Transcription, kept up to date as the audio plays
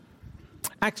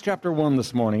Acts chapter 1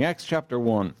 this morning. Acts chapter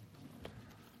 1.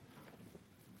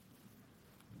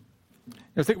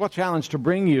 I think what challenge to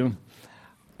bring you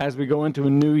as we go into a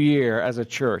new year as a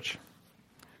church.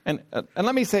 And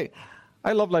let me say,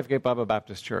 I love Lifegate Bible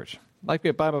Baptist Church.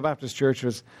 Lifegate Bible Baptist Church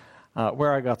was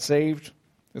where I got saved.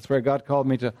 It's where God called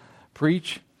me to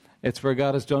preach. It's where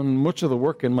God has done much of the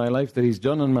work in my life that He's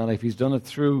done in my life. He's done it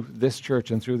through this church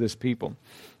and through this people.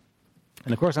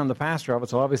 And of course, I'm the pastor of it,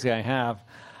 so obviously I have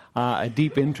a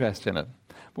deep interest in it.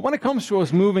 But when it comes to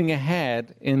us moving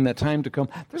ahead in the time to come,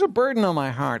 there's a burden on my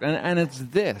heart, and it's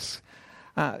this.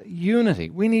 Unity.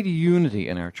 We need unity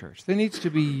in our church. There needs to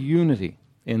be unity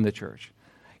in the church.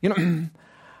 You know,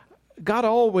 God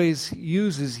always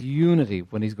uses unity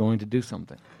when He's going to do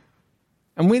something.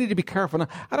 And we need to be careful. Now,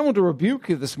 I don't want to rebuke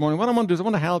you this morning. What I want to do is I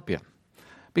want to help you.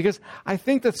 Because I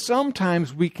think that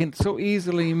sometimes we can so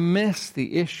easily miss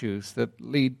the issues that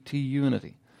lead to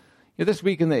unity. You know, this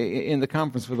week in the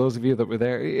conference, for those of you that were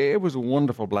there, it was a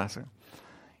wonderful blessing.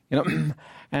 You know,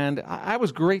 and I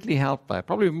was greatly helped by it,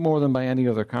 probably more than by any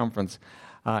other conference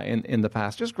in the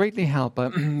past. Just greatly helped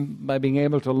by being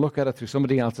able to look at it through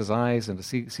somebody else's eyes and to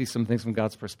see some things from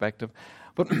God's perspective.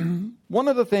 But one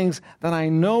of the things that I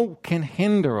know can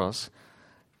hinder us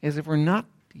is if we're not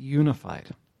unified.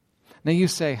 Now you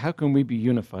say, how can we be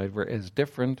unified? We're as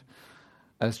different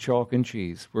as chalk and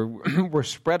cheese. We're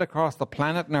spread across the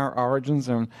planet in our origins,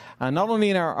 and not only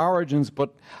in our origins,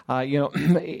 but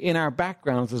in our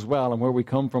backgrounds as well, and where we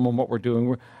come from and what we're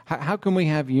doing. How can we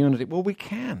have unity? Well, we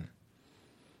can.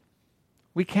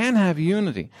 We can have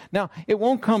unity. Now, it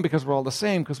won't come because we're all the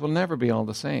same, because we'll never be all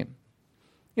the same.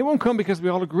 It won't come because we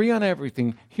all agree on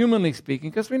everything, humanly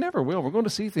speaking, because we never will. We're going to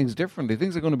see things differently.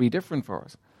 Things are going to be different for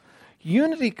us.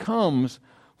 Unity comes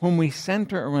when we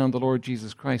center around the Lord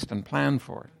Jesus Christ and plan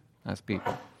for it as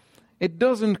people. It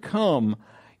doesn't come,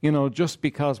 just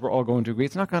because we're all going to agree.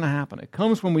 It's not going to happen. It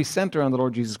comes when we center on the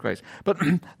Lord Jesus Christ. But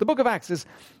the book of Acts is,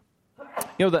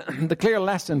 the clear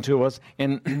lesson to us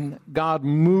in God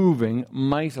moving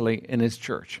mightily in His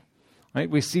church.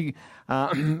 Right? We see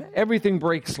everything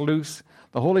breaks loose.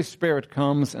 The Holy Spirit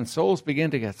comes and souls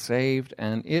begin to get saved,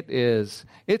 and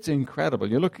it's incredible.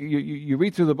 You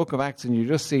read through the book of Acts and you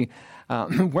just see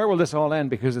where will this all end,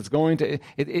 because it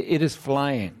is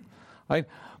flying, right?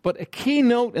 But a key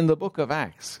note in the book of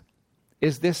Acts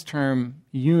is this term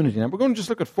unity. Now we're going to just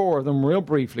look at 4 of them real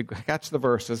briefly, catch the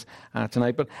verses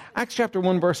tonight. But Acts chapter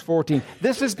 1 verse 14,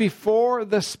 this is before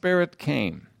the Spirit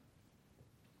came,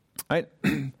 right?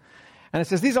 And it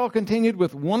says, these all continued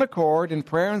with one accord in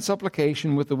prayer and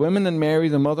supplication with the women and Mary,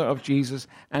 the mother of Jesus,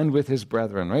 and with His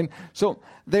brethren, right? So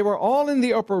they were all in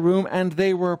the upper room and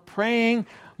they were praying,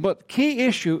 but key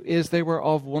issue is they were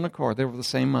of one accord. They were of the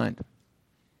same mind.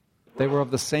 They were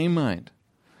of the same mind.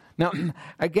 Now,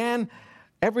 again,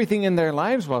 everything in their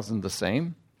lives wasn't the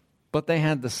same, but they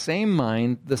had the same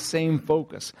mind, the same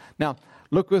focus. Now,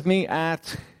 look with me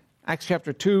at Acts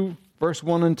chapter 2, verse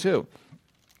 1 and 2.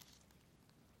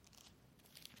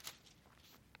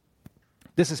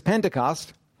 This is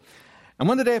Pentecost. And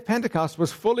when the day of Pentecost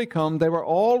was fully come, they were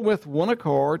all with one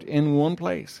accord in one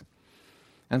place.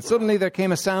 And suddenly there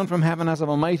came a sound from heaven as of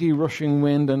a mighty rushing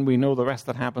wind, and we know the rest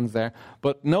that happens there.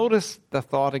 But notice the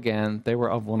thought again, they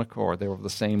were of one accord. They were of the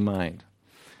same mind.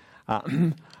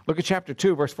 Look at chapter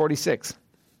 2, verse 46.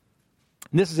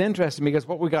 And this is interesting because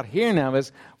what we got here now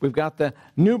is we've got the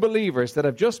new believers that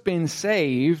have just been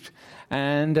saved,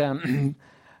 and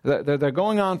they're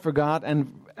going on for God,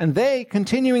 and they,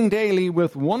 continuing daily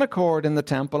with one accord in the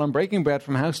temple and breaking bread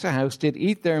from house to house, did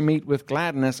eat their meat with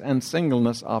gladness and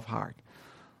singleness of heart.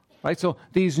 Right, so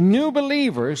these new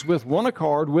believers with one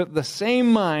accord, with the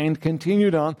same mind,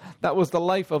 continued on. That was the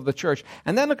life of the church.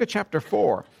 And then look at chapter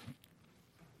 4.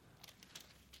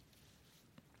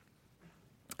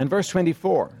 And verse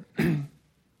 24.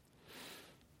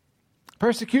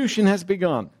 Persecution has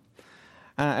begun.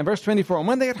 And verse 24. And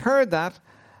when they had heard that,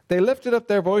 they lifted up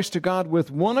their voice to God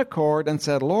with one accord and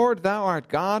said, Lord, Thou art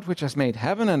God, which hast made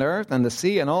heaven and earth and the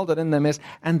sea and all that in them is.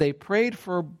 And they prayed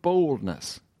for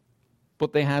boldness.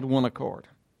 But they had one accord.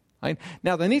 Right?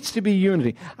 Now, there needs to be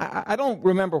unity. I don't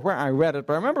remember where I read it,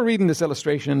 but I remember reading this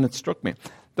illustration and it struck me.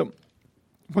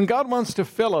 When God wants to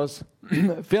fill us,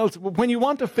 when you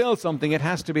want to fill something, it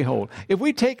has to be whole. If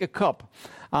we take a cup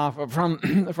from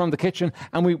the kitchen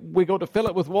and we go to fill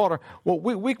it with water, well,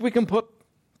 we can put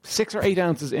 6 or 8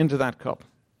 ounces into that cup.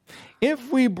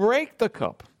 If we break the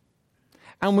cup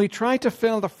and we try to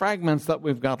fill the fragments that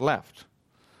we've got left,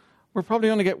 we're probably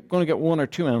only going to get 1 or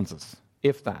 2 ounces,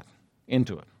 if that,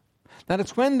 into it. That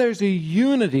it's when there's a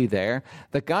unity there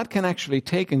that God can actually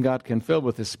take and God can fill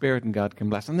with His Spirit and God can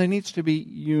bless. And there needs to be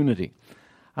unity.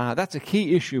 That's a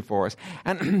key issue for us.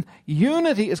 And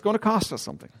unity is going to cost us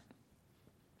something.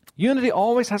 Unity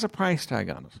always has a price tag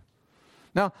on it.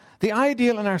 Now, the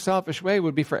ideal in our selfish way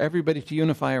would be for everybody to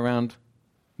unify around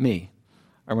me,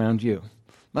 around you.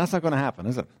 That's not going to happen,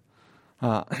 is it?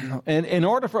 And in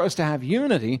order for us to have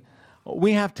unity,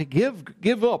 we have to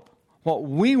give up what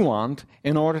we want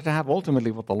in order to have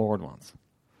ultimately what the Lord wants.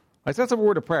 Right, so that's a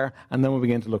word of prayer, and then we'll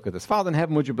begin to look at this. Father in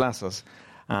heaven, would you bless us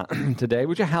today?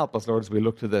 Would you help us, Lord, as we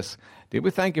look to this?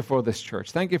 We thank you for this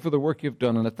church. Thank you for the work you've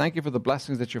done in it. Thank you for the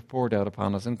blessings that you've poured out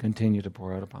upon us and continue to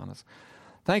pour out upon us.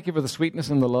 Thank you for the sweetness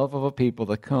and the love of a people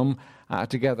that come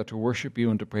together to worship you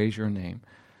and to praise your name.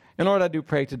 And Lord, I do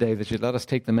pray today that you'd let us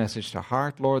take the message to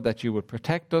heart, Lord, that you would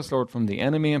protect us, Lord, from the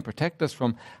enemy and protect us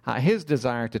from his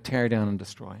desire to tear down and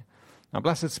destroy. Now,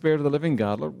 blessed Spirit of the living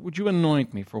God, Lord, would you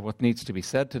anoint me for what needs to be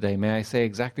said today? May I say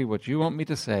exactly what you want me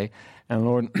to say, and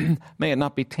Lord, may it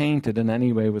not be tainted in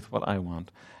any way with what I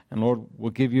want. And Lord,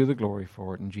 we'll give you the glory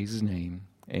for it. In Jesus' name,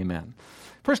 amen.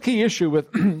 First key issue with,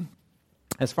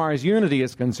 as far as unity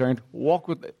is concerned, walk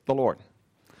with the Lord.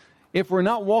 If we're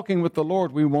not walking with the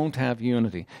Lord, we won't have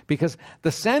unity, because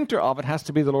the center of it has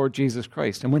to be the Lord Jesus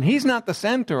Christ. And when he's not the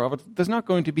center of it, there's not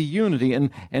going to be unity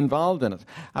involved in it.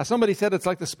 Somebody said it's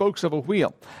like the spokes of a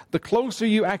wheel. The closer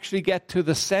you actually get to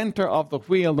the center of the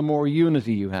wheel, the more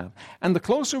unity you have. And the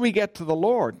closer we get to the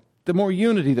Lord, the more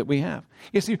unity that we have.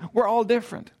 You see, we're all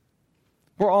different.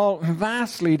 We're all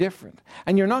vastly different.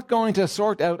 And you're not going to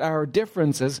sort out our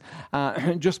differences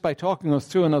just by talking us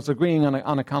through and us agreeing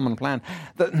on a common plan.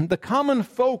 The common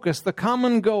focus, the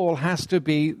common goal has to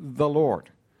be the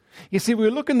Lord. You see, we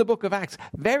look in the book of Acts,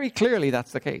 very clearly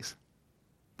that's the case.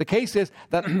 The case is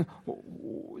that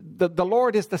the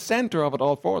Lord is the center of it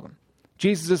all for them.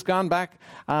 Jesus has gone back.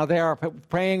 They are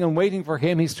praying and waiting for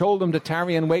him. He's told them to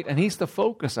tarry and wait, and he's the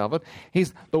focus of it.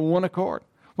 He's the one accord.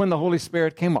 When the Holy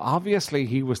Spirit came, obviously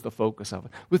he was the focus of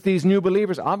it. With these new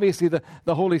believers, obviously the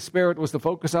Holy Spirit was the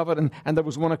focus of it, and there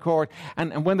was one accord.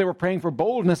 And when they were praying for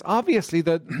boldness, obviously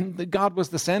God was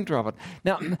the center of it.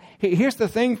 Now, here's the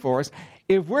thing for us.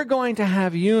 If we're going to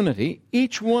have unity,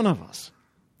 each one of us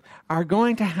are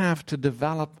going to have to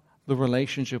develop the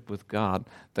relationship with God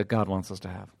that God wants us to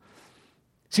have.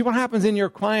 See, what happens in your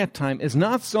quiet time is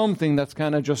not something that's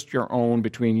kind of just your own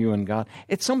between you and God.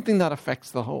 It's something that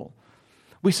affects the whole.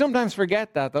 We sometimes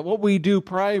forget that what we do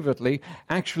privately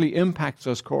actually impacts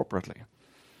us corporately.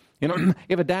 You know,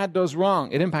 if a dad does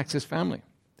wrong, it impacts his family.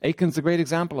 Achan's a great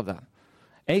example of that.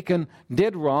 Achan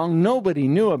did wrong. Nobody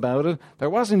knew about it. There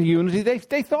wasn't unity.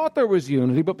 They thought there was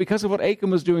unity, but because of what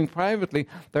Achan was doing privately,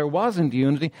 there wasn't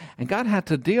unity. And God had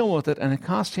to deal with it, and it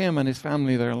cost him and his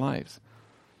family their lives.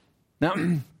 Now,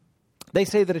 they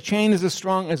say that a chain is as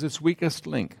strong as its weakest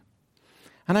link.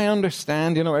 And I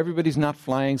understand, everybody's not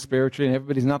flying spiritually and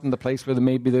everybody's not in the place where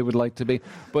maybe they would like to be.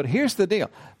 But here's the deal.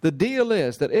 The deal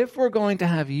is that if we're going to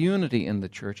have unity in the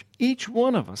church, each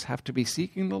one of us have to be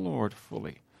seeking the Lord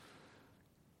fully.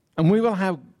 And we will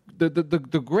have,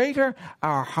 the greater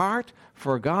our heart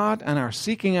for God and our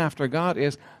seeking after God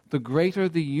is, the greater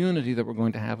the unity that we're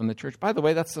going to have in the church. By the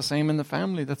way, that's the same in the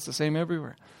family. That's the same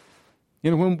everywhere.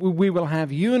 When we will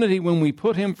have unity when we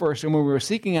put him first and when we're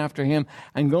seeking after him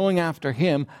and going after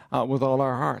him with all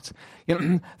our hearts.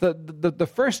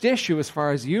 The first issue as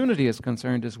far as unity is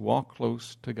concerned is walk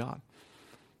close to God.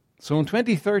 So in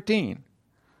 2013,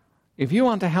 if you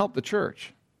want to help the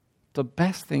church, the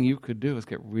best thing you could do is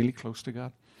get really close to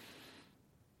God.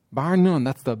 Bar none,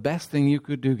 that's the best thing you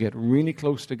could do, get really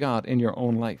close to God in your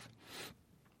own life.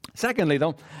 Secondly,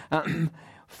 though,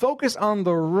 focus on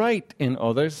the right in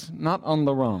others, not on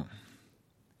the wrong.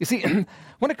 You see,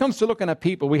 when it comes to looking at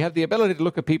people, we have the ability to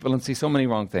look at people and see so many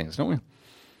wrong things, don't we?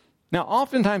 Now,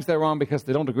 oftentimes they're wrong because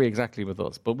they don't agree exactly with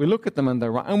us, but we look at them and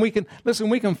they're wrong. And we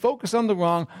can focus on the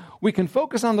wrong. We can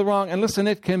focus on the wrong, and listen,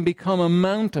 it can become a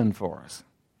mountain for us.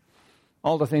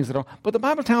 All the things that are. But the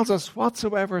Bible tells us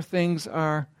whatsoever things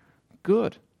are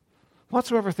good,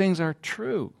 whatsoever things are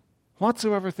true,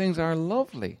 whatsoever things are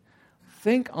lovely,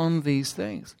 think on these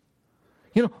things.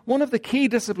 One of the key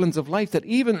disciplines of life that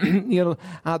even,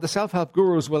 the self-help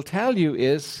gurus will tell you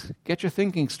is get your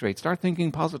thinking straight. Start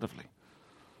thinking positively.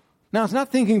 Now, it's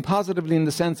not thinking positively in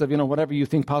the sense of, whatever you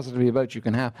think positively about you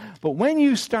can have. But when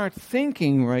you start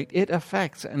thinking right, it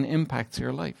affects and impacts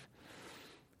your life.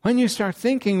 When you start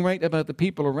thinking right about the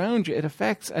people around you, it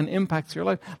affects and impacts your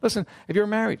life. Listen, if you're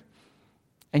married,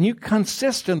 and you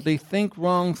consistently think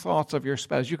wrong thoughts of your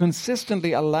spouse, you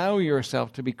consistently allow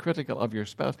yourself to be critical of your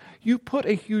spouse, you put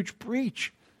a huge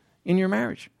breach in your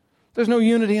marriage. There's no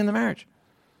unity in the marriage.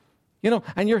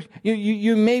 And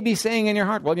you may be saying in your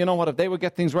heart, well, you know what, if they would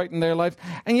get things right in their life,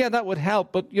 and yeah, that would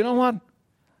help, but you know what?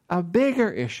 a bigger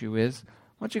issue is,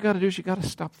 what you got to do is you got to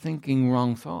stop thinking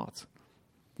wrong thoughts.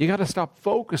 You got to stop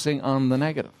focusing on the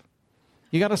negative.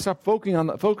 You got to stop focusing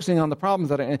on the problems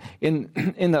that are in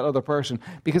that other person.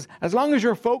 Because as long as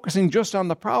you're focusing just on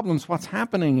the problems, what's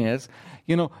happening is,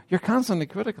 you're constantly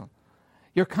critical.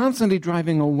 You're constantly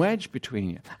driving a wedge between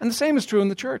you. And the same is true in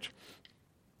the church.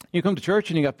 You come to church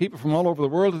and you got people from all over the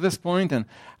world at this point, and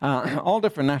all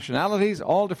different nationalities,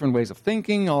 all different ways of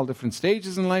thinking, all different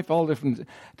stages in life, all different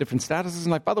statuses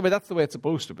in life. By the way, that's the way it's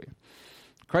supposed to be.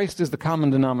 Christ is the common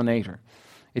denominator.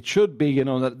 It should be,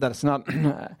 that it's not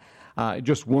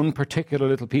just one particular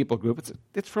little people group.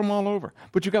 It's from all over.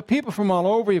 But you've got people from all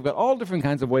over. You've got all different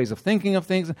kinds of ways of thinking of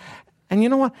things. And you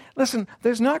know what? Listen,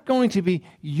 there's not going to be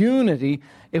unity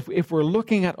if we're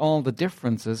looking at all the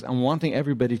differences and wanting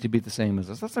everybody to be the same as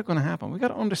us. That's not going to happen. We've got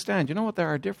to understand, there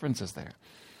are differences there.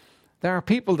 There are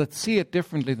people that see it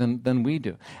differently than we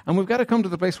do. And we've got to come to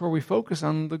the place where we focus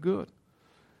on the good.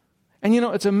 And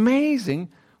it's amazing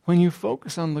when you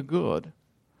focus on the good,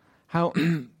 how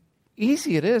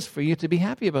easy it is for you to be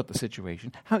happy about the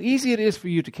situation, how easy it is for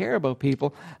you to care about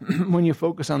people when you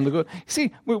focus on the good.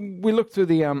 See, we looked through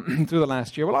the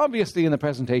last year. Well, obviously in the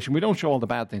presentation, we don't show all the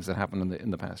bad things that happened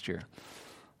in the past year.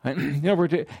 Right?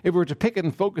 If we were to pick it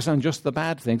and focus on just the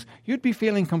bad things, you'd be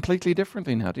feeling completely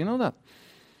differently now. Do you know that?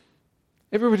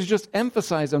 If we were to just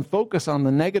emphasize and focus on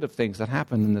the negative things that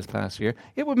happened in this past year,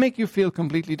 it would make you feel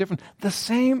completely different. The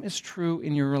same is true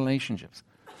in your relationships.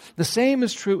 The same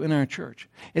is true in our church.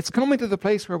 It's coming to the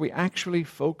place where we actually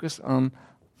focus on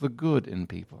the good in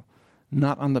people,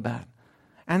 not on the bad.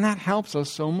 And that helps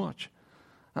us so much.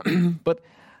 But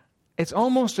it's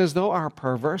almost as though our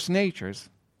perverse natures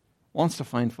wants to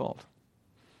find fault.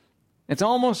 It's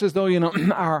almost as though,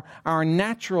 our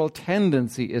natural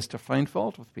tendency is to find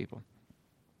fault with people,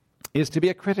 is to be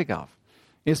a critic of,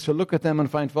 is to look at them and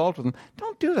find fault with them.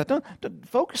 Don't do that. Don't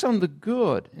focus on the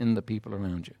good in the people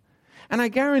around you. And I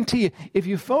guarantee you, if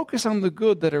you focus on the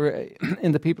good that are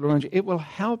in the people around you, it will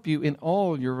help you in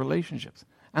all your relationships.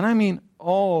 And I mean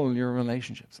all your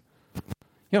relationships.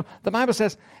 The Bible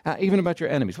says, even about your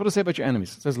enemies. What does it say about your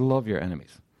enemies? It says, love your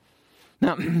enemies.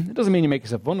 Now, it doesn't mean you make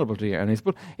yourself vulnerable to your enemies,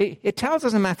 but it tells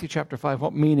us in Matthew chapter 5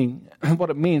 what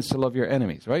it means to love your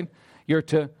enemies, right? You're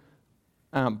to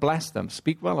bless them,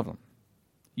 speak well of them.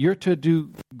 You're to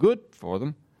do good for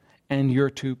them, and you're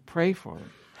to pray for them.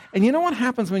 And you know what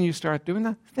happens when you start doing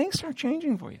that? Things start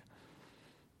changing for you.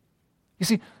 You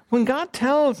see, when God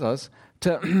tells us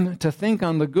to think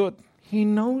on the good, He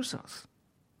knows us.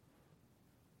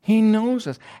 He knows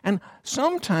us. And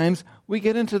sometimes we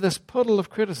get into this puddle of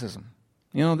criticism.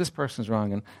 This person's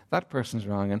wrong and that person's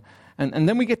wrong. And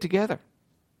then we get together.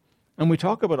 And we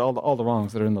talk about all the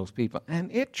wrongs that are in those people. And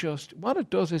what it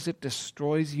does is it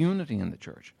destroys unity in the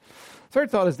church. Third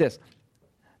thought is this.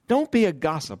 Don't be a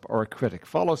gossip or a critic.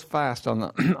 Follows fast on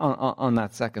that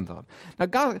second thought.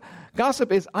 Now,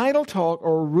 gossip is idle talk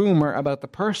or rumor about the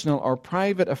personal or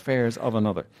private affairs of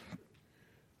another.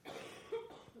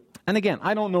 And again,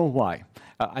 I don't know why.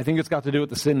 I think it's got to do with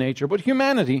the sin nature, but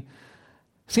humanity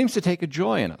seems to take a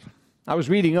joy in it. I was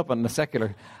reading up on the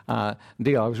secular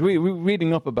deal. I was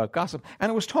reading up about gossip, and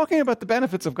it was talking about the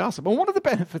benefits of gossip. And one of the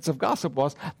benefits of gossip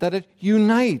was that it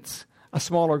unites a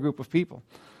smaller group of people.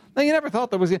 Now, you never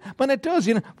thought there was, but it does.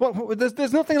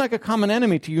 There's nothing like a common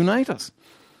enemy to unite us.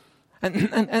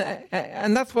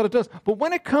 And that's what it does. But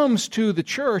when it comes to the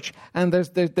church and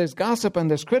there's gossip and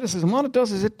there's criticism, what it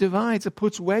does is it divides, it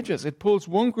puts wedges, it pulls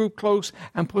one group close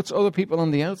and puts other people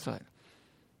on the outside.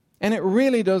 And it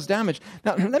really does damage.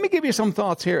 Now, let me give you some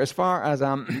thoughts here as far as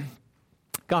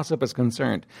gossip is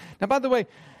concerned. Now, by the way,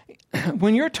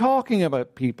 when you're talking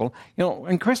about people,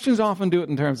 and Christians often do it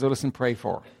in terms of, listen, pray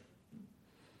for.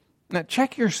 Now,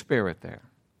 check your spirit there.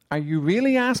 Are you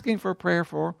really asking for prayer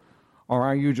for, or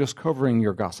are you just covering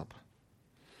your gossip?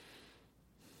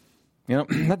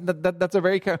 That's a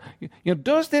very,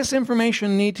 does this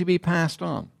information need to be passed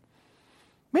on?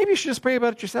 Maybe you should just pray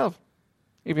about it yourself,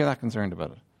 if you're that concerned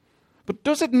about it. But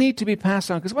does it need to be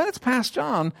passed on? Because when it's passed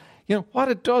on, what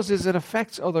it does is it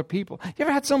affects other people. You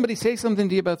ever had somebody say something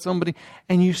to you about somebody,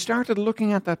 and you started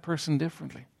looking at that person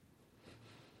differently?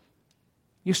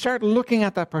 You start looking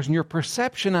at that person. Your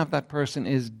perception of that person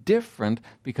is different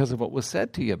because of what was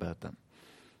said to you about them.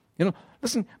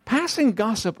 Listen, passing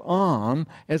gossip on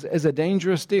is a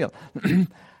dangerous deal.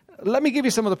 Let me give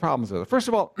you some of the problems with it. First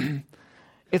of all,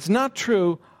 it's not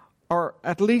true, or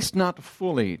at least not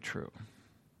fully true.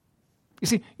 You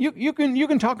see, you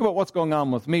can talk about what's going on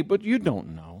with me, but you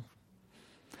don't know.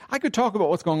 I could talk about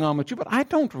what's going on with you, but I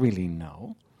don't really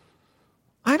know.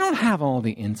 I don't have all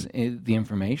the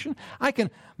information. I can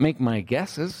make my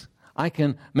guesses. I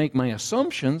can make my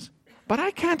assumptions, but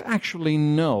I can't actually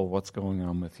know what's going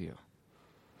on with you.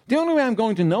 The only way I'm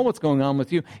going to know what's going on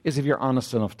with you is if you're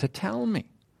honest enough to tell me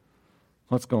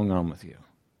what's going on with you.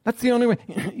 That's the only way.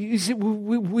 You see,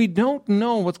 we don't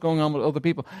know what's going on with other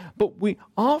people, but we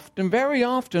often, very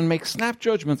often, make snap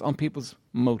judgments on people's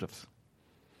motives,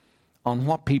 on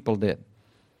what people did.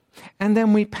 And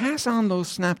then we pass on those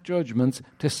snap judgments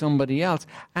to somebody else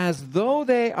as though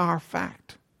they are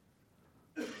fact.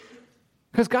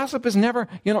 Because gossip is never,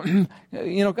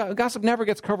 gossip never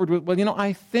gets covered with,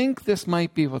 I think this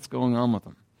might be what's going on with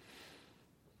them.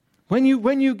 When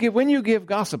you give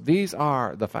gossip, these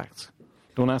are the facts.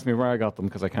 Don't ask me where I got them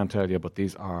because I can't tell you, but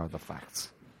these are the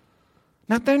facts.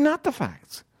 Now, they're not the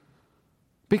facts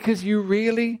because you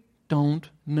really don't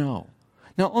know.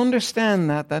 Now, understand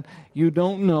that you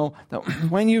don't know, that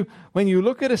when you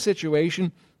look at a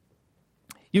situation,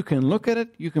 you can look at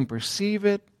it, you can perceive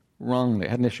it wrongly. I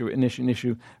had an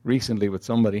issue recently with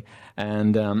somebody,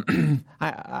 and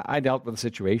I dealt with the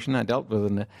situation. I dealt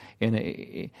with it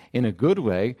in a good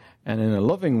way and in a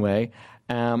loving way,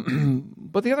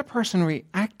 but the other person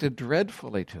reacted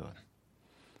dreadfully to it.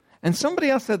 And somebody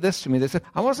else said this to me. They said,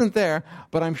 I wasn't there,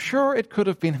 but I'm sure it could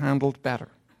have been handled better.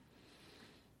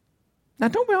 Now,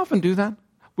 don't we often do that?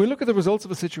 We look at the results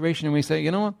of a situation and we say,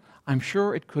 you know what? I'm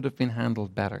sure it could have been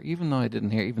handled better, even though I didn't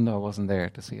hear, even though I wasn't there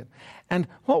to see it. And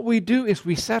what we do is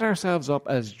we set ourselves up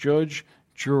as judge,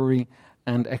 jury,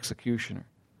 and executioner.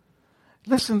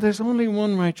 Listen, there's only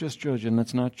one righteous judge, and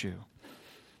that's not you.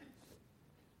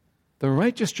 The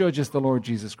righteous judge is the Lord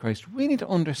Jesus Christ. We need to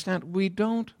understand we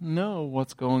don't know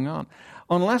what's going on.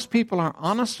 Unless people are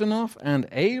honest enough and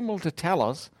able to tell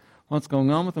us what's going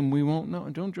on with them, we won't know.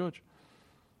 And don't judge.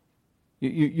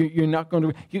 You're not going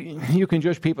to. You can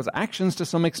judge people's actions to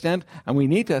some extent, and we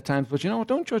need to at times. But you know what?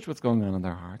 Don't judge what's going on in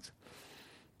their hearts.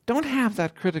 Don't have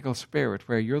that critical spirit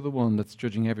where you're the one that's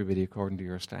judging everybody according to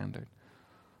your standard.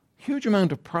 Huge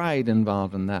amount of pride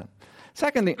involved in that.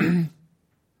 Secondly,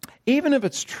 even if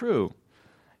it's true,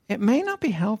 it may not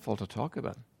be helpful to talk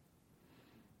about.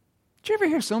 Did you ever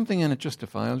hear something and it just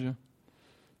defiled you?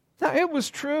 Now, it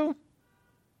was true,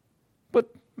 but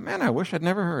man, I wish I'd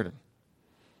never heard it.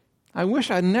 I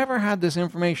wish I'd never had this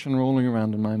information rolling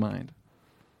around in my mind.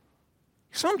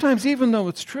 Sometimes, even though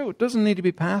it's true, it doesn't need to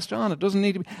be passed on. It doesn't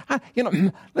need to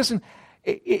be... listen,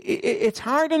 it's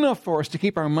hard enough for us to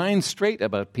keep our minds straight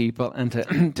about people and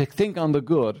to think on the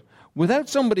good without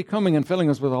somebody coming and filling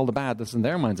us with all the bad that's in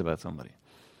their minds about somebody.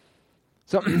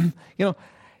 So,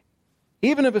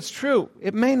 even if it's true,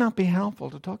 it may not be helpful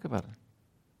to talk about it.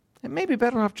 It may be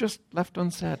better off just left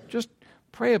unsaid. Just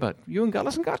pray about it. You and God.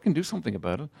 Listen, God can do something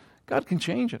about it. God can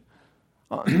change it.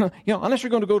 Unless you're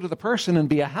going to go to the person and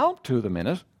be a help to them in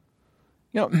it,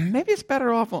 maybe it's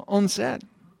better off unsaid.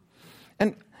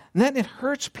 And then it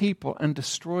hurts people and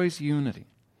destroys unity.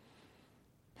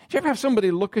 Do you ever have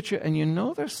somebody look at you and you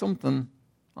know there's something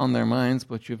on their minds,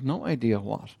 but you have no idea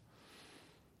what?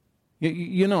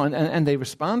 And they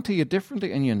respond to you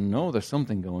differently, and you know there's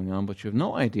something going on, but you have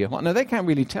no idea what. Now, they can't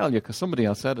really tell you because somebody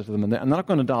else said it to them, and they're not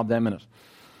going to dob them in it.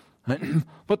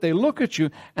 But they look at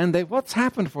you, and what's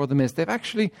happened for them is they've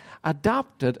actually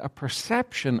adopted a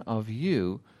perception of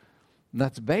you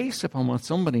that's based upon what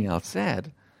somebody else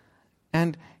said,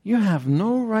 and you have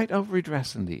no right of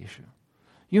redressing the issue.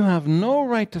 You have no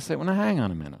right to say, well, now, hang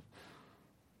on a minute.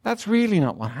 That's really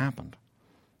not what happened.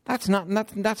 That's not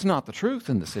the truth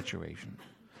in the situation.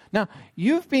 Now,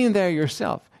 you've been there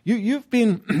yourself. You've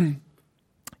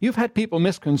had people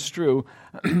misconstrue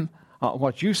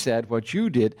what you said, what you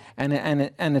did, and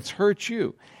it's hurt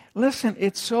you. Listen,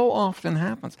 it so often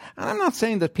happens. And I'm not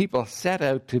saying that people set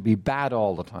out to be bad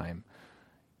all the time,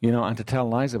 and to tell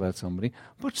lies about somebody,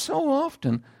 but so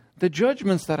often the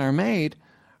judgments that are made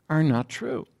are not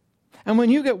true. And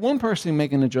when you get one person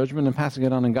making a judgment and passing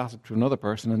it on in gossip to another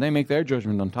person, and they make their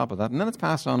judgment on top of that, and then it's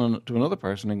passed on to another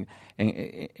person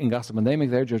in gossip, and they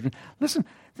make their judgment, listen,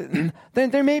 then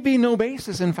there may be no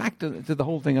basis, in fact, to the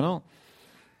whole thing at all.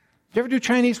 Do you ever do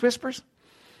Chinese whispers?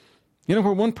 Where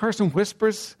one person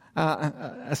whispers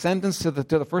a sentence to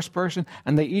the first person,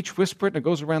 and they each whisper it, and it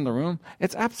goes around the room?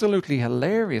 It's absolutely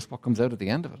hilarious what comes out at the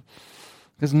end of it.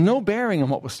 There's no bearing on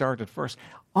what was started first.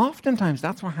 Oftentimes,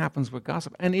 that's what happens with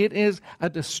gossip, and it is a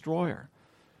destroyer.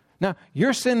 Now,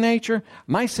 your sin nature,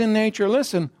 my sin nature,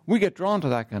 listen, we get drawn to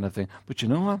that kind of thing. But you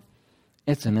know what?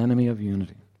 It's an enemy of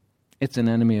unity. It's an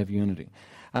enemy of unity.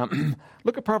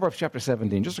 Look at Proverbs chapter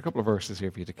 17. Just a couple of verses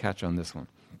here for you to catch on this one.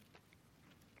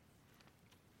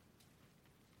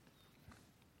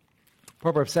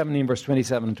 Proverbs 17, verse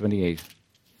 27 and 28.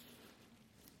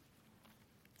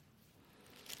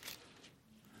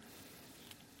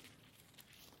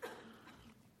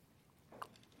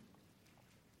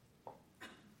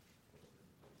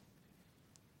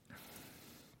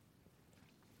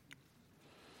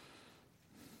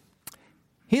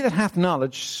 He that hath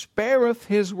knowledge spareth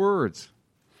his words,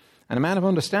 and a man of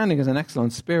understanding is an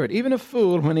excellent spirit. Even a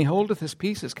fool, when he holdeth his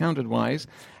peace, is counted wise,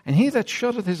 and he that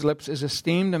shutteth his lips is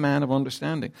esteemed a man of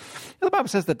understanding. The Bible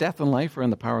says that death and life are in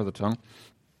the power of the tongue,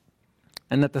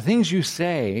 and that the things you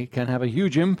say can have a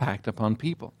huge impact upon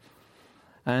people.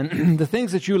 And the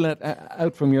things that you let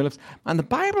out from your lips. And the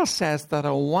Bible says that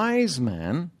a wise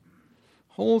man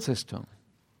holds his tongue.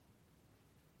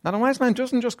 That a wise man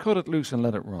doesn't just cut it loose and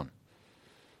let it run.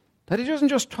 That he doesn't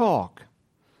just talk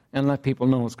and let people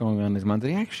know what's going on in his mind. That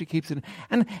he actually keeps it.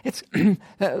 And it's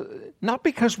not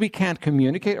because we can't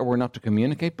communicate or we're not to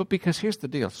communicate, but because here's the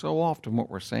deal. So often what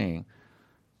we're saying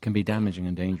can be damaging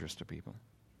and dangerous to people.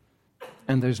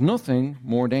 And there's nothing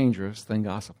more dangerous than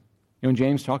gossip. You know,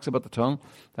 James talks about the tongue,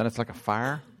 that it's like a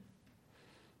fire,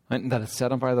 and that it's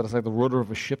set on fire, that it's like the rudder of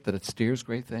a ship, that it steers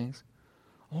great things.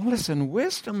 Oh, listen,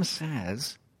 wisdom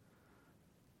says,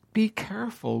 be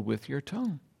careful with your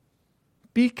tongue.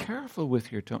 Be careful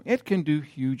with your tongue. It can do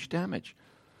huge damage.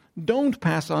 Don't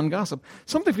pass on gossip.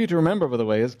 Something for you to remember, by the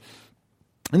way, is,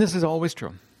 and this is always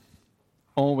true,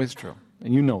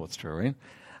 and you know it's true, right?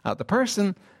 The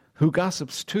person who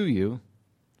gossips to you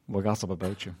will gossip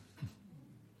about you.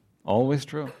 Always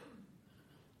true.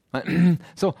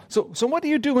 So what do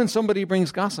you do when somebody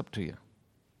brings gossip to you?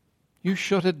 You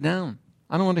shut it down.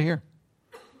 I don't want to hear.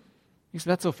 You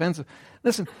say, that's offensive.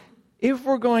 Listen, if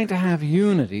we're going to have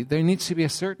unity, there needs to be a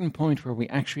certain point where we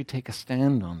actually take a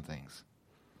stand on things.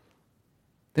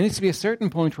 There needs to be a certain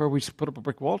point where we just put up a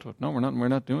brick wall to it. No, we're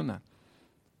not doing that.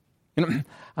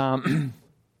 An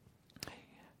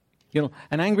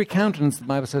angry countenance, the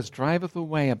Bible says, driveth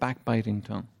away a backbiting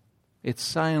tongue. It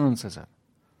silences it.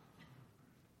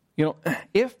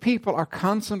 If people are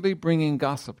constantly bringing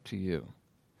gossip to you,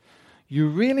 you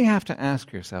really have to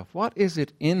ask yourself, what is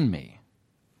it in me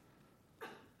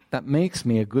that makes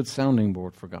me a good sounding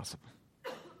board for gossip?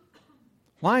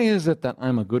 Why is it that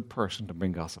I'm a good person to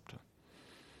bring gossip to?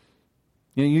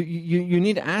 You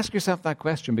need to ask yourself that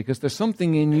question, because there's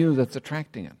something in you that's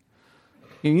attracting it.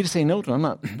 You need to say no to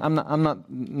it. I'm not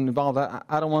involved.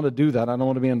 I don't want to do that. I don't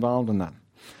want to be involved in that.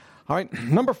 All right,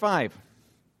 number 4,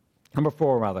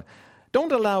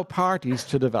 don't allow parties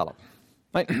to develop.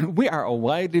 Right? We are a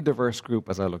widely diverse group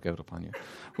as I look out upon you.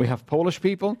 We have Polish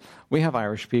people, we have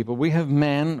Irish people, we have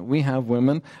men, we have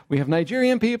women, we have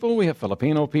Nigerian people, we have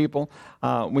Filipino people,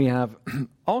 we have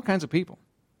all kinds of people.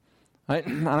 Right?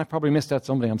 And I probably missed out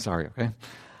somebody, I'm sorry, okay?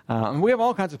 We have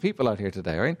all kinds of people out here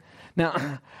today, right?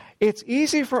 Now, it's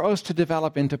easy for us to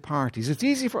develop into parties. It's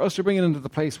easy for us to bring it into the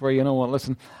place where,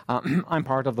 listen, I'm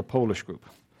part of the Polish group.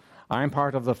 I'm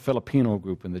part of the Filipino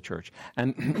group in the church.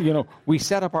 And, we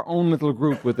set up our own little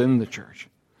group within the church.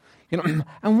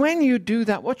 And when you do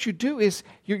that, what you do is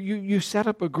you set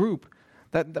up a group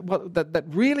that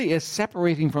really is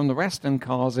separating from the rest and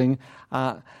causing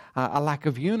a lack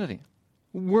of unity.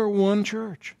 We're one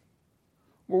church.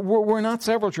 We're not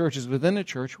several churches within a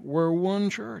church. We're one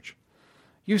church.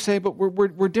 You say, but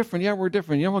we're different. Yeah, we're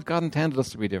different. You know what? God intended us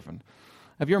to be different.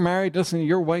 If you're married, listen,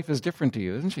 your wife is different to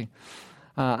you, isn't she?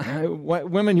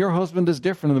 Women, your husband is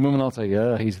different. And the women all say,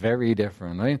 yeah, he's very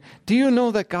different. Right? Do you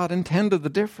know that God intended the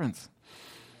difference?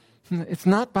 It's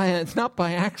not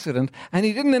by accident. And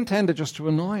he didn't intend it just to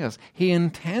annoy us. He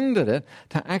intended it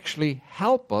to actually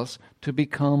help us to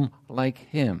become like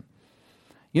him.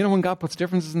 When God puts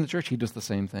differences in the church, he does the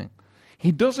same thing.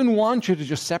 He doesn't want you to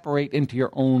just separate into your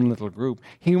own little group.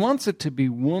 He wants it to be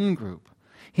one group.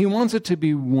 He wants it to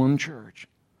be one church.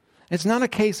 It's not a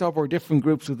case of we're different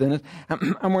groups within it,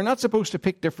 and we're not supposed to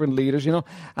pick different leaders. Look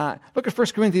at 1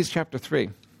 Corinthians chapter 3.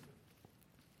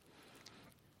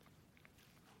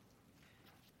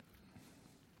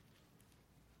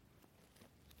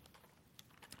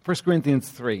 1 Corinthians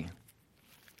 3.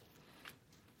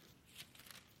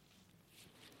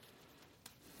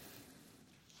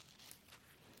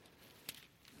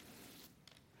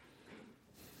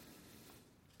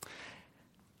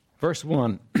 Verse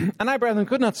 1, And I, brethren,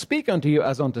 could not speak unto you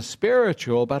as unto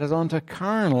spiritual, but as unto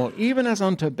carnal, even as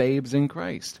unto babes in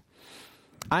Christ.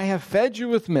 I have fed you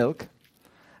with milk,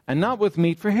 and not with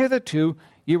meat, for hitherto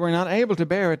ye were not able to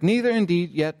bear it, neither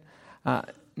indeed yet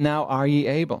now are ye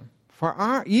able.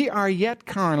 For ye are yet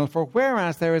carnal, for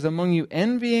whereas there is among you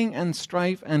envying and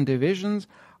strife and divisions,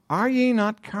 are ye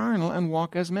not carnal and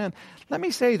walk as men? Let me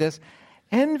say this,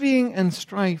 envying and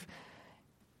strife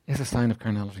is a sign of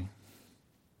carnality.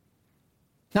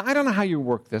 Now, I don't know how you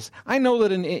work this. I know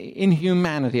that in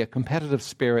humanity, a competitive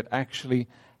spirit actually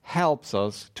helps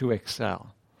us to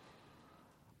excel.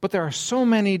 But there are so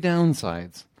many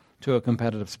downsides to a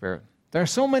competitive spirit. There are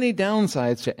so many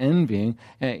downsides to envying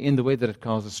in the way that it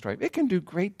causes strife. It can do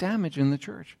great damage in the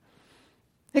church.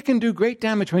 It can do great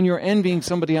damage when you're envying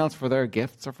somebody else for their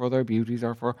gifts or for their beauties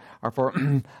or for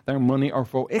their money or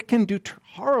for... It can do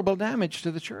horrible damage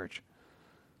to the church.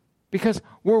 Because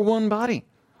we're one body.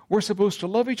 We're supposed to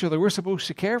love each other. We're supposed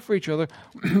to care for each other.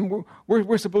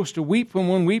 we're supposed to weep when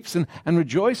one weeps and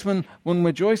rejoice when one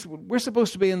rejoices. We're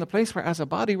supposed to be in the place where, as a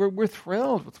body, we're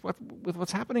thrilled with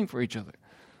what's happening for each other.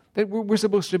 That we're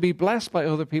supposed to be blessed by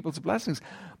other people's blessings.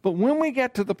 But when we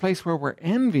get to the place where we're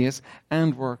envious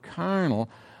and we're carnal,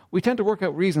 we tend to work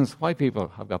out reasons why people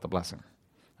have got the blessing.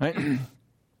 Right?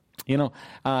 You know,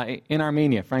 in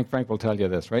Armenia, Frank will tell you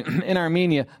this, right? In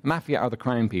Armenia, mafia are the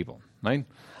crime people, right?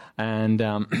 And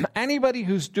anybody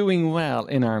who's doing well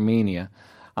in Armenia,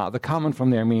 the comment from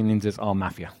the Armenians is, oh,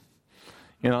 mafia.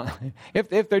 You know,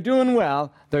 if they're doing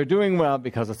well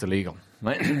because it's illegal,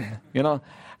 right? You know,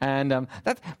 and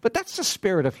but that's the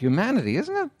spirit of humanity,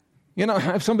 isn't it? You know,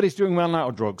 if somebody's doing well now,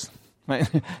 drugs, right?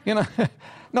 You know,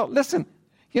 no, listen,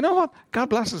 you know what? God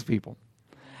blesses people.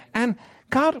 And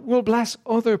God will bless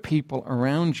other people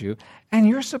around you, and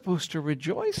you're supposed to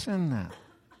rejoice in that,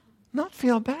 not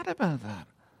feel bad about that.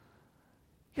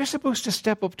 You're supposed to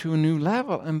step up to a new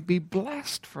level and be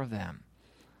blessed for them.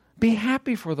 Be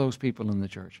happy for those people in the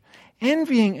church.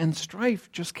 Envying and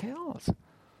strife just kills.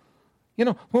 You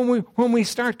know, when we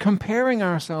start comparing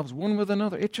ourselves one with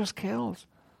another, it just kills.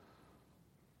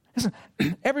 Listen,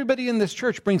 everybody in this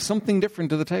church brings something different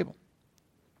to the table.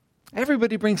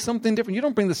 Everybody brings something different. You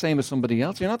don't bring the same as somebody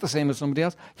else. You're not the same as somebody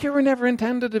else. You were never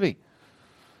intended to be.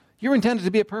 You're intended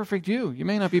to be a perfect you. You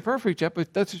may not be perfect yet,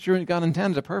 but that's what God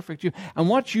intended, a perfect you. And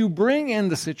what you bring in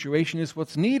the situation is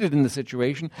what's needed in the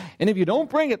situation. And if you don't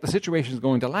bring it, the situation is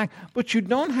going to lack. But you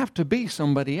don't have to be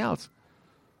somebody else.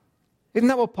 Isn't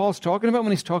that what Paul's talking about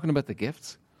when he's talking about the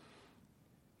gifts?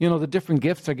 You know, the different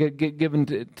gifts are given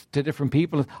to different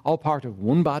people. It's all part of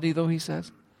one body, though, he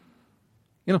says.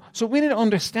 You know, so we need to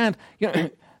understand, you know,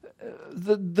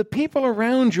 the people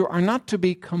around you are not to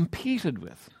be competed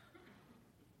with.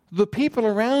 The people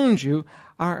around you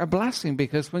are a blessing,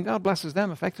 because when God blesses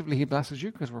them, effectively he blesses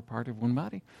you, because we're part of one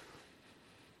body.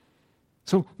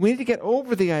 So we need to get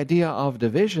over the idea of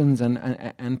divisions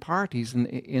and parties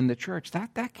in the church.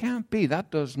 That can't be.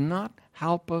 That does not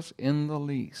help us in the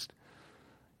least.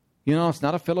 You know, it's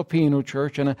not a Filipino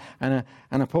church and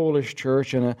a Polish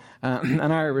church and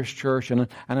an Irish church and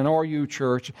an RU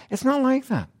church. It's not like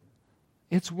that.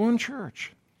 It's one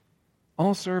church,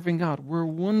 all serving God. We're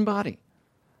one body.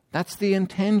 That's the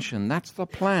intention. That's the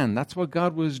plan. That's what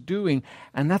God was doing.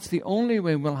 And that's the only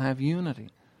way we'll have unity.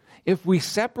 If we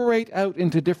separate out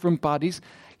into different bodies,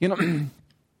 you know,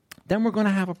 then we're going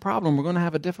to have a problem. We're going to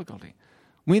have a difficulty.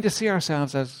 We need to see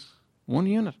ourselves as one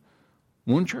unit,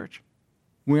 one church.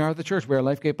 We are the church. We are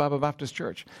Lifegate Bible Baptist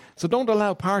Church. So don't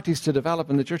allow parties to develop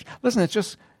in the church. Listen, it's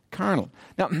just carnal.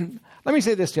 Now, let me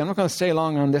say this to you. I'm not going to stay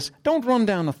long on this. Don't run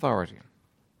down authority.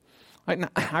 Right, now,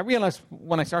 I realize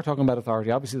when I start talking about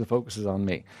authority, obviously the focus is on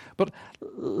me. But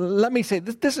let me say,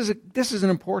 this is an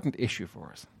important issue for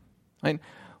us. Right?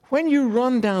 When you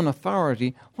run down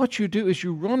authority, what you do is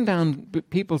you run down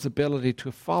people's ability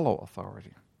to follow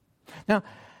authority. Now,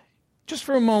 just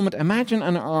for a moment, imagine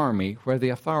an army where the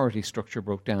authority structure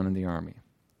broke down in the army.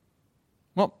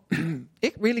 Well,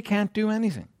 it really can't do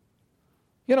anything.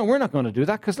 You know, we're not going to do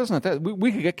that, because listen,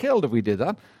 we could get killed if we did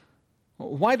that.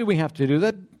 Why do we have to do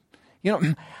that? You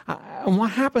know, and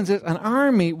what happens is an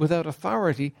army without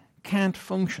authority can't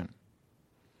function.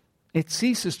 It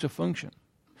ceases to function.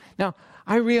 Now,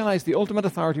 I realize the ultimate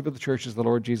authority for the church is the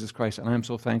Lord Jesus Christ, and I am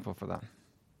so thankful for that.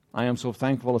 I am so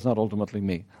thankful it's not ultimately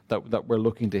me, that we're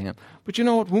looking to him. But you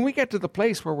know what? When we get to the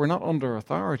place where we're not under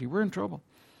authority, we're in trouble.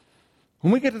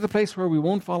 When we get to the place where we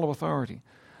won't follow authority,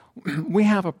 we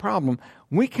have a problem.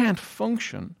 We can't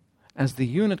function as the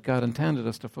unit God intended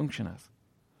us to function as.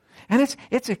 And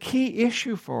it's a key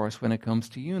issue for us when it comes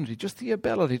to unity, just the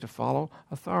ability to follow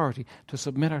authority, to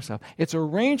submit ourselves. It's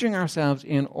arranging ourselves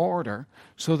in order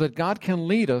so that God can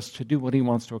lead us to do what he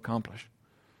wants to accomplish.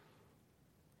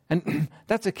 And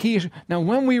that's a key issue. Now,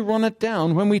 when we run it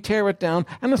down, when we tear it down,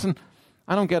 and listen,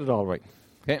 I don't get it all right.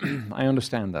 Okay? I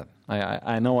understand that.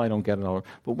 I know I don't get it all right.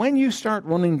 But when you start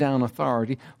running down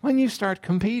authority, when you start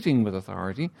competing with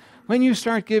authority, when you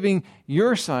start giving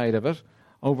your side of it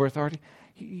over authority,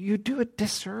 you do a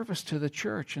disservice to the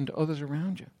church and to others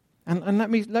around you. And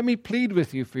let me plead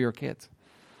with you for your kids.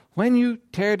 When you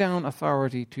tear down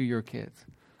authority to your kids,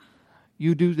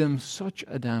 you do them such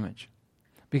a damage.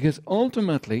 Because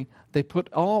ultimately, they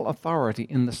put all authority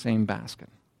in the same basket.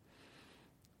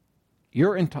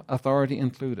 Your authority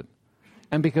included.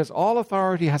 And because all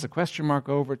authority has a question mark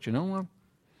over it, you know what?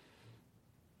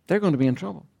 They're going to be in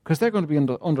trouble because they're going to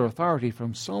be under authority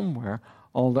from somewhere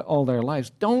all their lives.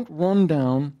 Don't run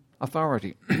down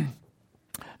authority.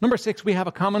 Number 6, we have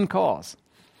a common cause.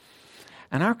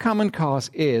 And our common cause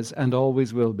is and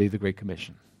always will be the Great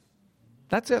Commission.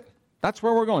 That's it. That's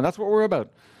where we're going. That's what we're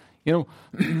about. You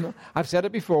know, I've said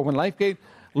it before, when LifeGate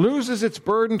loses its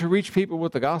burden to reach people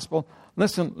with the gospel,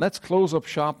 listen, let's close up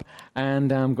shop and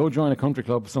go join a country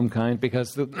club of some kind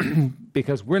because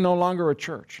we're no longer a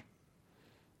church.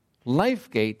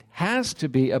 LifeGate has to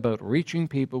be about reaching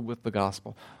people with the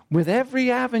gospel with every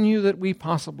avenue that we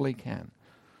possibly can.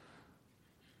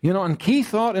 You know, and key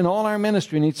thought in all our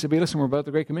ministry needs to be, listen, we're about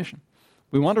the Great Commission.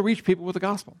 We want to reach people with the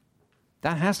gospel.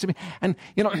 That has to be, and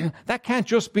you know, that can't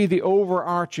just be the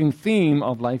overarching theme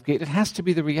of LifeGate. It has to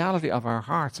be the reality of our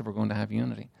hearts if we're going to have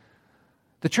unity.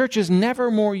 The church is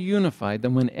never more unified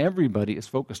than when everybody is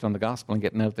focused on the gospel and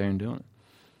getting out there and doing it.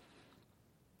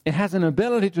 It has an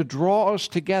ability to draw us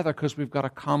together because we've got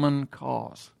a common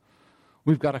cause.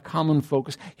 We've got a common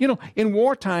focus. You know, in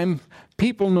wartime,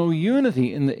 people know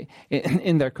unity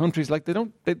in their countries like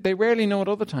they rarely know at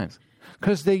other times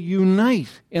because they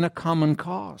unite in a common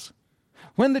cause.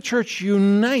 When the church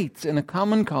unites in a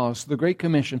common cause, the Great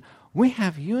Commission, we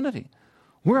have unity.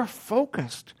 We're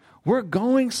focused. We're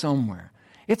going somewhere.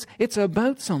 It's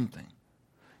about something.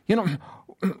 You know,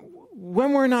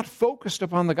 when we're not focused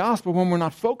upon the gospel, when we're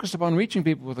not focused upon reaching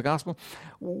people with the gospel,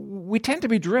 we tend to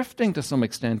be drifting to some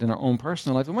extent in our own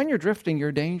personal life. And when you're drifting,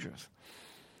 you're dangerous.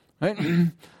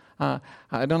 Right?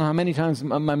 I don't know how many times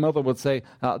my mother would say,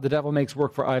 the devil makes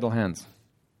work for idle hands.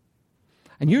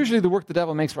 And usually the work the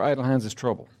devil makes for idle hands is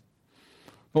trouble.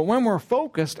 But when we're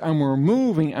focused and we're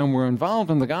moving and we're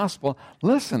involved in the gospel,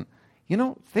 listen, you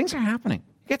know, things are happening.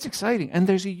 It gets exciting. And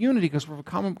there's a unity because we're a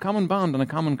common bond and a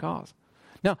common cause.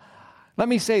 Now, let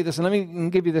me say this, and let me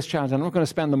give you this challenge. I'm not going to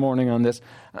spend the morning on this.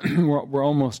 We're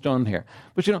almost done here.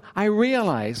 But, you know, I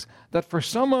realize that for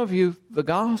some of you, the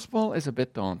gospel is a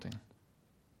bit daunting.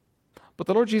 But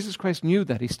the Lord Jesus Christ knew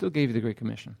that. He still gave you the Great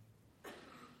Commission.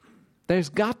 There's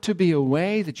got to be a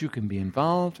way that you can be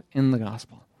involved in the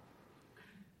gospel.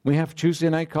 We have Tuesday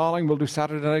night calling. We'll do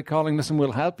Saturday night calling. Listen,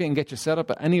 we'll help you and get you set up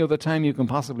at any other time you can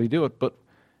possibly do it. But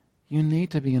you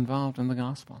need to be involved in the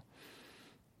gospel.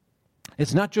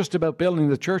 It's not just about building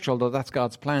the church, although that's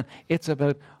God's plan. It's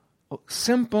about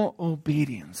simple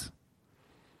obedience.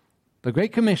 The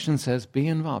Great Commission says, be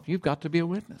involved. You've got to be a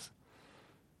witness.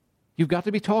 You've got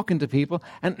to be talking to people.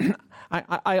 And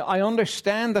I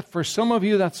understand that for some of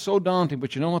you that's so daunting,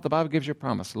 but you know what? The Bible gives you a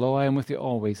promise. Lo, I am with you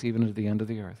always, even to the end of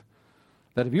the earth.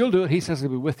 That if you'll do it, He says He'll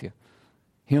be with you.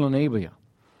 He'll enable you.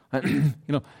 And,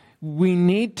 you know, we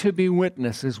need to be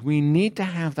witnesses. We need to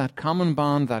have that common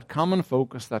bond, that common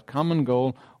focus, that common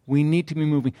goal. We need to be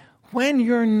moving. When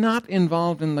you're not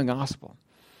involved in the gospel,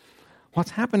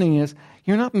 what's happening is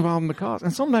you're not involved in the cause.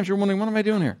 And sometimes you're wondering, what am I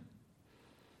doing here?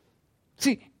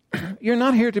 See, you're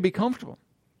not here to be comfortable.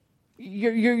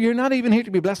 You're not even here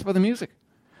to be blessed by the music.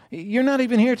 You're not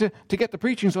even here to get the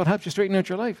preaching so it helps you straighten out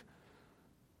your life.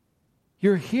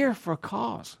 You're here for a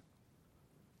cause.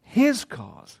 His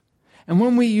cause. And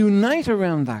when we unite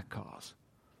around that cause,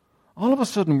 all of a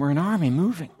sudden we're an army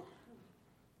moving.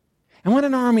 And when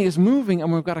an army is moving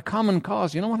and we've got a common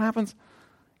cause, you know what happens?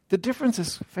 The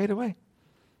differences fade away.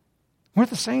 We're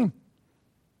the same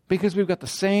because we've got the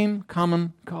same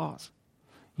common cause.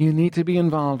 You need to be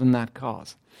involved in that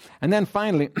cause. And then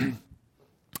finally,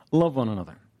 love one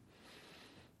another.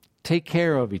 Take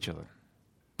care of each other.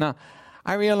 Now,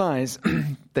 I realize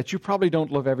that you probably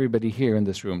don't love everybody here in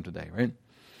this room today, right?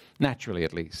 Naturally,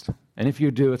 at least. And if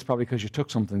you do, it's probably because you took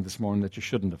something this morning that you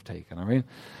shouldn't have taken, all right?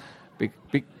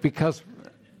 Because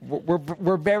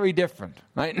we're very different,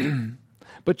 right?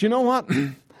 But you know what?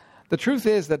 The truth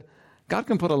is that God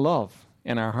can put a love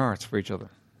in our hearts for each other.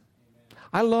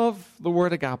 I love the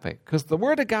word agape, because the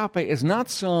word agape is not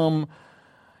some,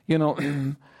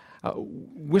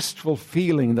 wistful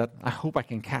feeling that I hope I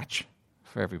can catch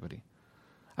for everybody.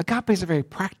 Agape is a very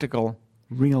practical,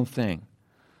 real thing.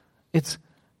 It's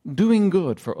doing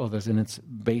good for others in its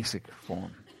basic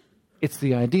form. It's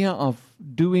the idea of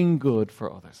doing good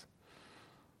for others.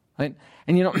 Right?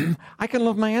 And I can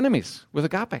love my enemies with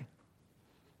agape.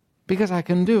 Because I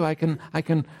can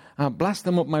bless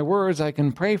them with my words, I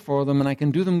can pray for them, and I can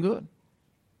do them good.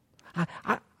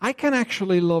 I can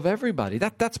actually love everybody.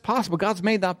 That's possible. God's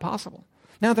made that possible.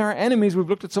 Now, there are enemies. We've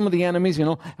looked at some of the enemies.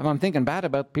 If I'm thinking bad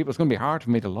about people, it's going to be hard for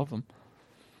me to love them.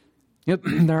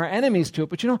 There are enemies to it,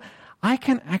 but I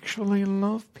can actually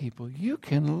love people. You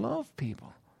can love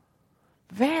people.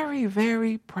 Very,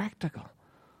 very practical.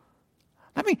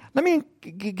 Let me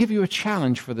give you a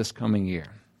challenge for this coming year.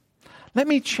 Let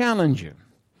me challenge you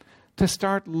to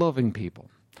start loving people.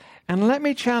 And let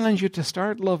me challenge you to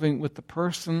start loving with the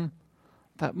person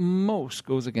that most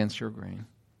goes against your grain.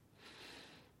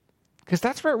 Because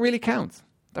that's where it really counts.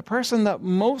 The person that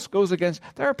most goes against.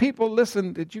 There are people,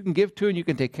 listen, that you can give to and you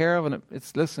can take care of, and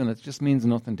it just means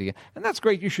nothing to you. And that's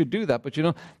great, you should do that, but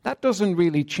that doesn't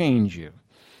really change you.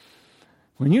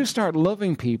 When you start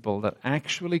loving people that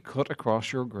actually cut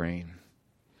across your grain,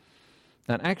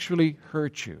 that actually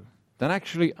hurt you, that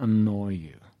actually annoy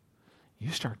you,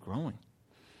 you start growing.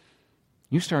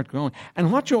 You start growing.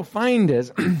 And what you'll find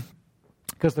is,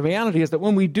 because the reality is that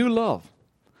when we do love,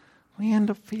 we end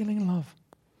up feeling love.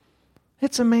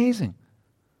 It's amazing.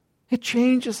 It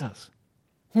changes us.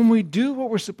 When we do what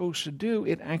we're supposed to do,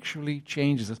 it actually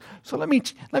changes us. So let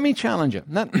me challenge you.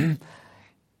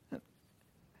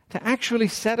 To actually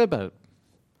set about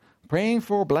praying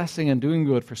for blessing and doing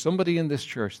good for somebody in this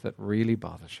church that really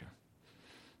bothers you.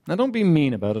 Now, don't be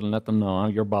mean about it and let them know,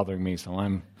 you're bothering me, so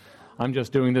I'm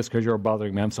just doing this because you're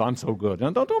bothering me. I'm so good.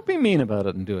 Now, don't be mean about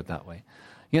it and do it that way.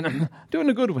 Do it in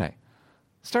a good way.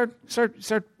 Start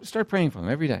praying for them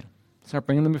every day. Start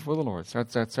bringing them before the Lord.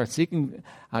 Start seeking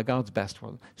God's best for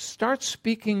them. Start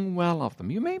speaking well of them.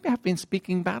 You may have been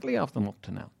speaking badly of them up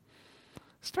to now.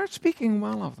 Start speaking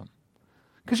well of them.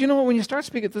 Because when you start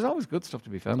speaking, there's always good stuff to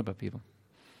be found about people.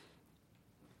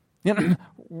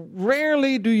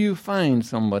 Rarely do you find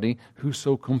somebody who's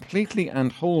so completely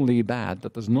and wholly bad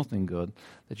that there's nothing good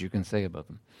that you can say about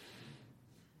them.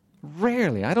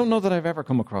 Rarely. I don't know that I've ever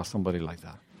come across somebody like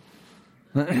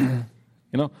that.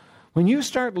 When you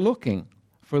start looking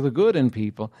for the good in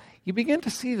people, you begin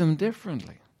to see them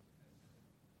differently.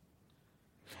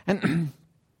 And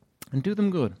do them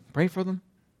good. Pray for them.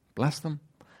 Bless them.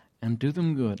 And do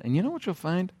them good. And you know what you'll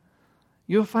find?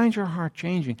 You'll find your heart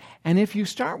changing. And if you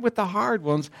start with the hard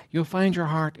ones, you'll find your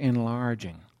heart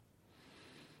enlarging.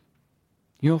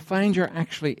 You'll find you're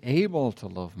actually able to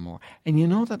love more. And you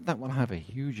know that will have a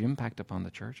huge impact upon the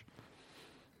church.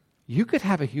 You could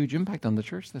have a huge impact on the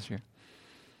church this year.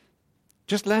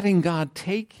 Just letting God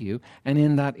take you and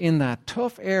in that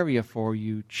tough area for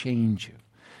you, change you.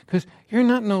 Because you're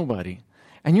not nobody.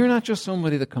 And you're not just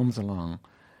somebody that comes along.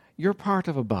 You're part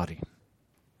of a body.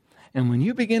 And when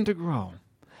you begin to grow,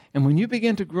 and when you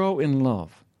begin to grow in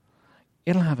love,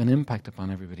 it'll have an impact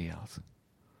upon everybody else.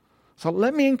 So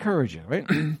let me encourage you, right?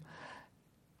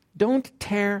 Don't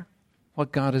tear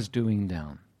what God is doing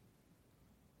down.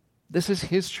 This is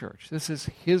His church. This is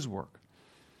His work.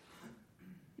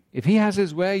 If He has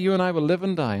His way, you and I will live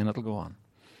and die, and it'll go on.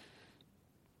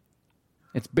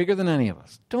 It's bigger than any of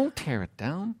us. Don't tear it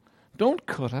down. Don't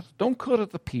cut it. Don't cut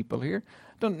at the people here.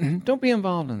 Don't be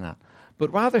involved in that.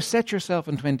 But rather set yourself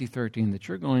in 2013 that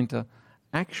you're going to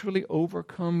actually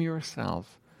overcome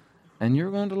yourself and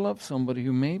you're going to love somebody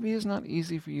who maybe is not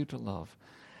easy for you to love.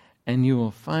 And you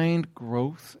will find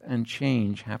growth and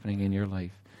change happening in your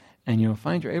life. And you'll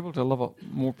find you're able to love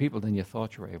more people than you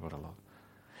thought you were able to love.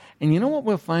 And you know what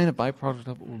we'll find a byproduct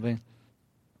of it will be?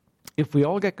 If we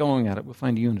all get going at it, we'll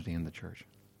find unity in the church.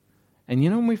 And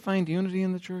when we find unity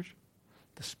in the church,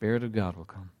 the Spirit of God will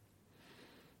come.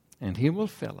 And He will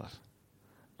fill it.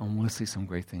 And we'll see some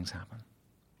great things happen.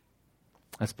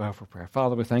 Let's bow for prayer.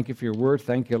 Father, we thank You for Your word.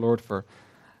 Thank You, Lord, for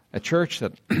a church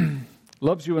that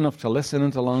loves You enough to listen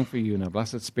and to long for You. Now,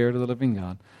 blessed Spirit of the living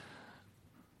God,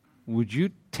 would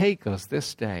You take us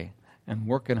this day and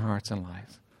work in hearts and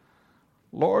lives?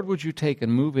 Lord, would You take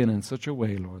and move in such a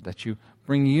way, Lord, that You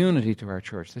bring unity to our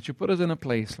church, that You put us in a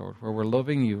place, Lord, where we're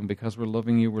loving You, and because we're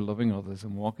loving You, we're loving others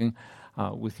and walking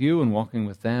with You and walking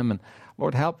with them. And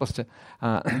Lord, help us to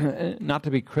not to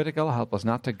be critical, help us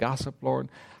not to gossip, Lord.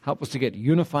 Help us to get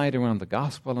unified around the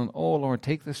gospel. And oh, Lord,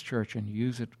 take this church and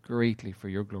use it greatly for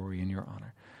Your glory and Your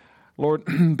honor.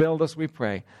 Lord, build us, we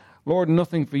pray. Lord,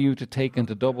 nothing for You to take and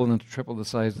to double and to triple the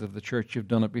size of the church. You've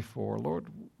done it before. Lord,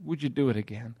 would You do it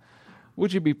again?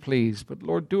 Would You be pleased? But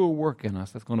Lord, do a work in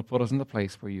us that's going to put us in the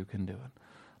place where You can do it.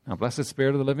 Now, blessed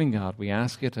Spirit of the living God, we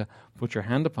ask You to put Your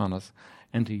hand upon us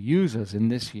and to use us in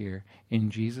this year. In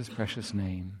Jesus' precious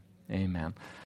name, amen.